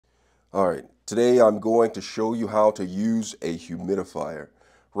All right, today I'm going to show you how to use a humidifier.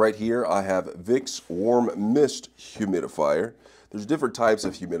 Right here I have Vicks Warm Mist Humidifier. There's different types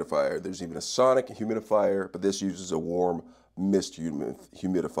of humidifier. There's even a sonic humidifier, but this uses a warm mist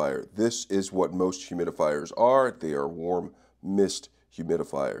humidifier. This is what most humidifiers are. They are warm mist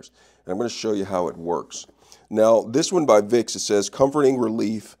humidifiers. And I'm going to show you how it works. Now, this one by Vicks, it says comforting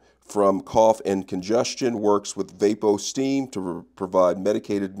relief from cough and congestion, works with vapor steam to provide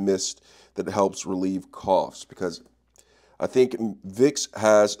medicated mist that helps relieve coughs. Because I think Vicks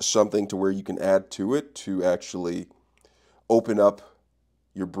has something to where you can add to it to actually open up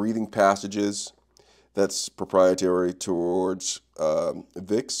your breathing passages. That's proprietary towards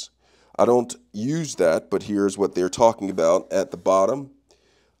Vicks. I don't use that, but here's what they're talking about at the bottom.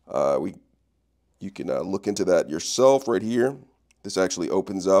 You can look into that yourself right here. This actually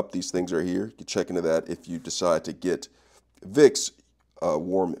opens up. These things are here. You can check into that if you decide to get Vicks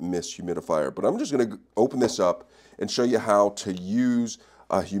warm mist humidifier. But I'm just going to open this up and show you how to use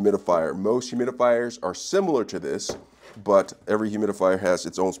a humidifier. Most humidifiers are similar to this, but every humidifier has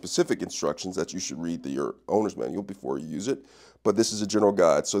its own specific instructions that you should read your owner's manual before you use it. But this is a general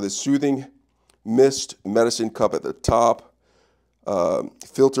guide. So this soothing mist medicine cup at the top,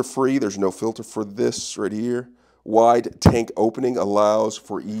 filter free. There's no filter for this right here. Wide tank opening allows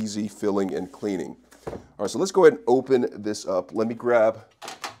for easy filling and cleaning. All right, so let's go ahead and open this up. Let me grab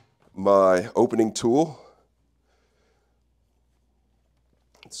my opening tool.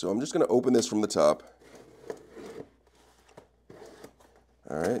 So I'm just going to open this from the top.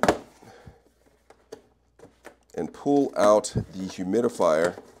 All right. And pull out the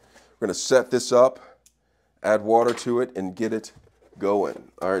humidifier. We're going to set this up, add water to it, and get it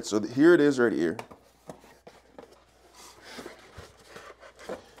going. All right, so here it is right here.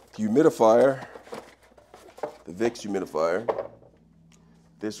 The humidifier, the Vicks humidifier.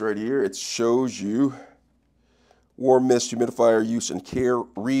 This right here, it shows you warm mist humidifier use and care.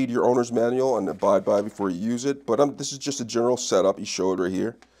 Read your owner's manual and abide by before you use it. But this is just a general setup. You show it right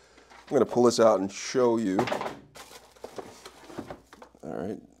here. I'm going to pull this out and show you. All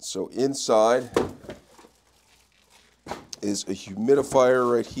right, so inside is a humidifier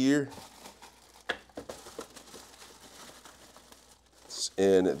right here. It's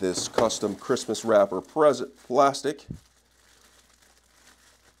in this custom Christmas wrapper present plastic.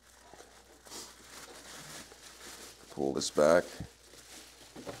 Pull this back.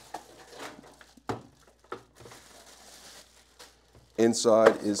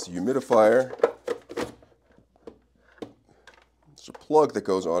 Inside is the humidifier. There's a plug that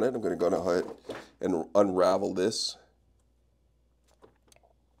goes on it. I'm going to go ahead and unravel this.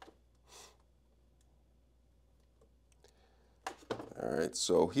 All right,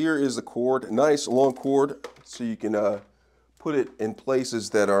 so here is the cord, nice long cord, so you can put it in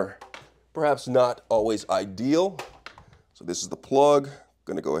places that are perhaps not always ideal. So this is the plug. I'm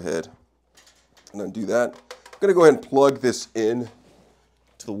going to go ahead and undo that. I'm going to go ahead and plug this in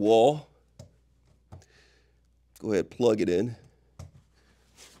to the wall. Go ahead, plug it in.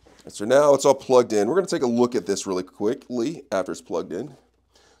 And so now it's all plugged in. We're going to take a look at this really quickly after it's plugged in.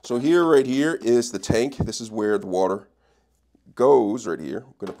 So here, right here is the tank. This is where the water goes right here.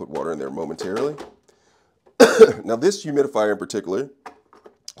 I'm going to put water in there momentarily. Now this humidifier in particular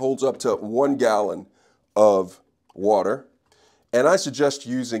holds up to 1 gallon of water. And I suggest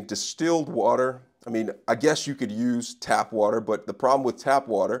using distilled water. I mean, I guess you could use tap water, but the problem with tap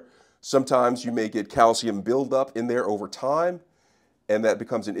water, sometimes you may get calcium buildup in there over time, and that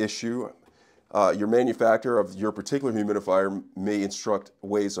becomes an issue. Your manufacturer of your particular humidifier may instruct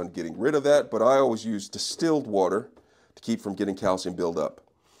ways on getting rid of that, but I always use distilled water to keep from getting calcium buildup.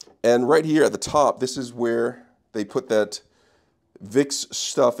 And right here at the top, this is where they put that Vicks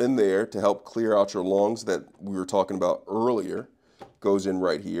stuff in there to help clear out your lungs that we were talking about earlier. Goes in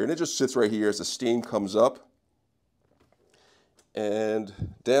right here, and it just sits right here as the steam comes up.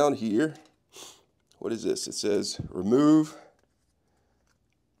 And down here, what is this? It says remove,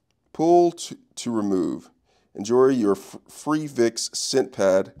 pull to remove. Enjoy your free Vicks scent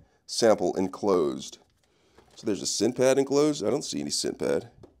pad sample enclosed. So there's a scent pad enclosed. I don't see any scent pad.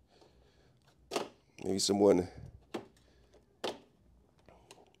 Maybe someone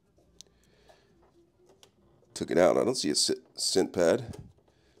took it out. I don't see a scent pad.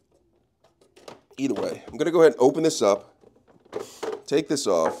 Either way, I'm going to go ahead and open this up. Take this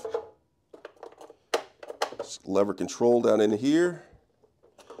off. Just lever control down in here.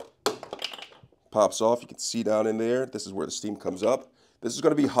 Pops off. You can see down in there. This is where the steam comes up. This is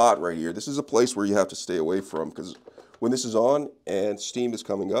going to be hot right here. This is a place where you have to stay away from, because when this is on and steam is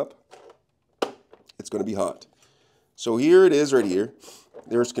coming up, it's going to be hot. So here it is right here.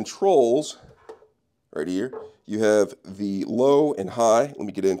 there's controls right here. You have the low and high. Let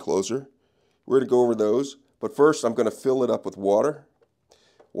me get in closer. We're going to go over those. But first, I'm going to fill it up with water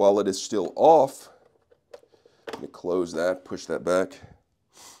while it is still off. Let me close that, push that back.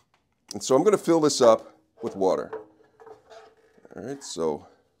 And so I'm going to fill this up with water. All right, so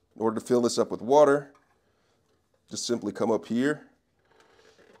in order to fill this up with water, just simply come up here.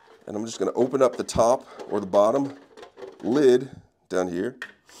 And I'm just going to open up the top or the bottom lid down here.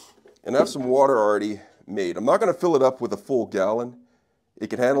 And I have some water already made. I'm not going to fill it up with a full gallon. It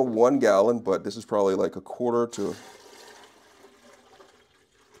can handle 1 gallon, but this is probably like a quarter to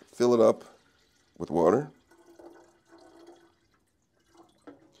fill it up with water.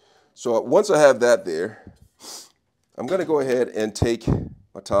 So once I have that there, I'm going to go ahead and take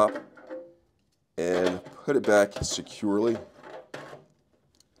my top and put it back securely,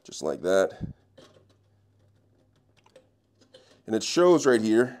 just like that. And it shows right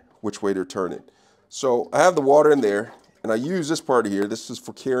here which way to turn it. So I have the water in there, and I use this part here. This is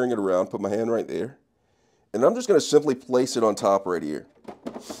for carrying it around. Put my hand right there. And I'm just going to simply place it on top right here.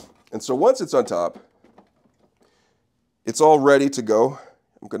 And so once it's on top, it's all ready to go.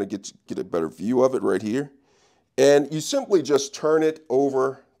 I'm going to get a better view of it right here. And you simply just turn it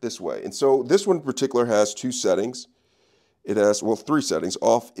over this way. And so this one in particular has 2 settings. It has, well, 3 settings.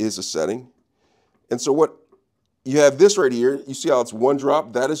 Off is a setting. And so what you have this right here, you see how it's 1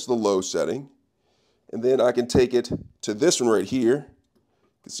 drop? That is the low setting. And then I can take it to this one right here.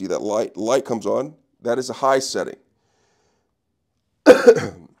 You can see that light comes on. That is a high setting.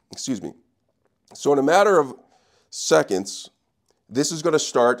 Excuse me. So in a matter of seconds, this is going to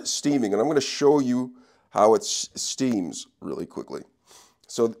start steaming. And I'm going to show you how it steams really quickly.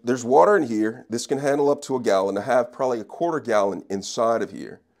 So there's water in here. This can handle up to 1 gallon. I have probably a 1/4 gallon inside of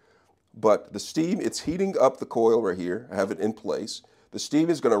here. But the steam, it's heating up the coil right here. I have it in place. The steam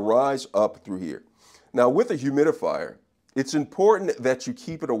is going to rise up through here. Now with a humidifier, it's important that you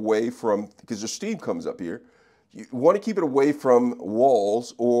keep it away from, because the steam comes up here, you want to keep it away from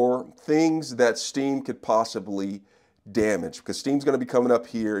walls or things that steam could possibly damage, because steam's going to be coming up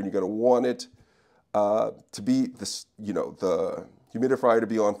here and you're going to want it to be this, the humidifier to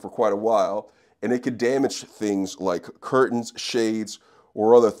be on for quite a while, and it could damage things like curtains, shades,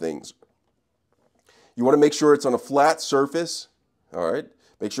 or other things. You want to make sure it's on a flat surface. All right,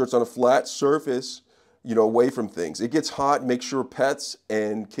 make sure it's on a flat surface, away from things. It gets hot. Make sure pets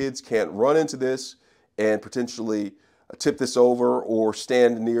and kids can't run into this and potentially tip this over or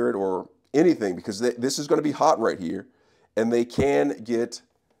stand near it or anything, because this is going to be hot right here, and they can get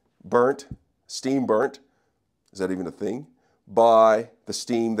burnt, steam burnt, is that even a thing, by the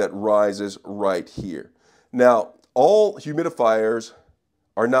steam that rises right here. Now, all humidifiers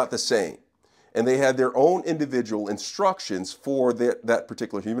are not the same, and they have their own individual instructions for that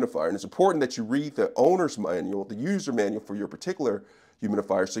particular humidifier. And it's important that you read the owner's manual, the user manual for your particular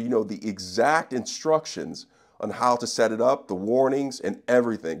humidifier, so you know the exact instructions on how to set it up, the warnings, and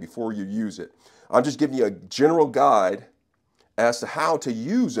everything before you use it. I'm just giving you a general guide as to how to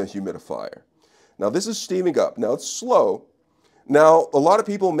use a humidifier. Now this is steaming up. Now it's slow. Now a lot of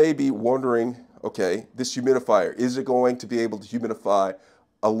people may be wondering, okay, this humidifier, is it going to be able to humidify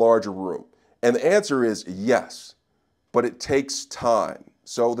a larger room? And the answer is yes, but it takes time.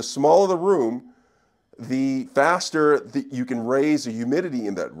 So the smaller the room, the faster that you can raise the humidity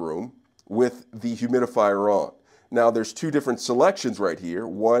in that room with the humidifier on. Now there's 2 different selections right here.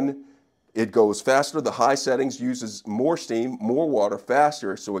 One, it goes faster. The high settings uses more steam, more water,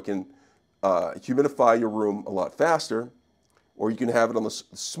 faster, so it can humidify your room a lot faster. Or you can have it on the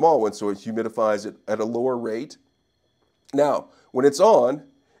small one so it humidifies it at a lower rate. Now, when it's on,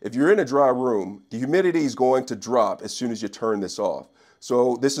 if you're in a dry room, the humidity is going to drop as soon as you turn this off.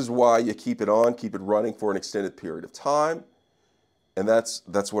 So this is why you keep it on, keep it running for an extended period of time. And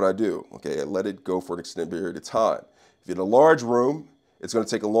that's what I do. Okay, I let it go for an extended period of time. If you're in a large room, it's going to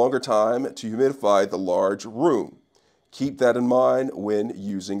take a longer time to humidify the large room. Keep that in mind when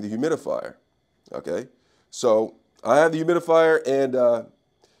using the humidifier. Okay, so I have the humidifier, and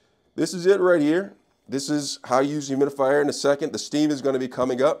this is it right here. This is how you use the humidifier. In a second, the steam is going to be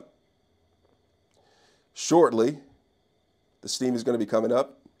coming up. Shortly, the steam is going to be coming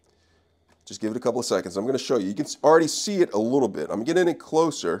up. Just give it a couple of seconds. I'm going to show you. You can already see it a little bit. I'm getting it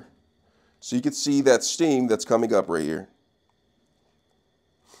closer so you can see that steam that's coming up right here.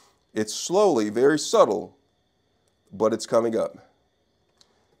 It's slowly, very subtle, but it's coming up.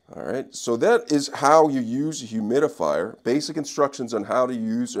 All right, so that is how you use a humidifier. Basic instructions on how to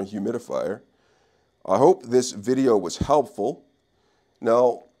use a humidifier. I hope this video was helpful.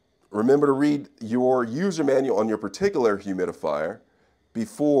 Now, remember to read your user manual on your particular humidifier.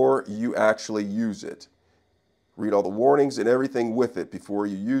 before you actually use it. Read all the warnings and everything with it before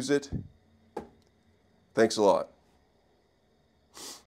you use it. Thanks a lot.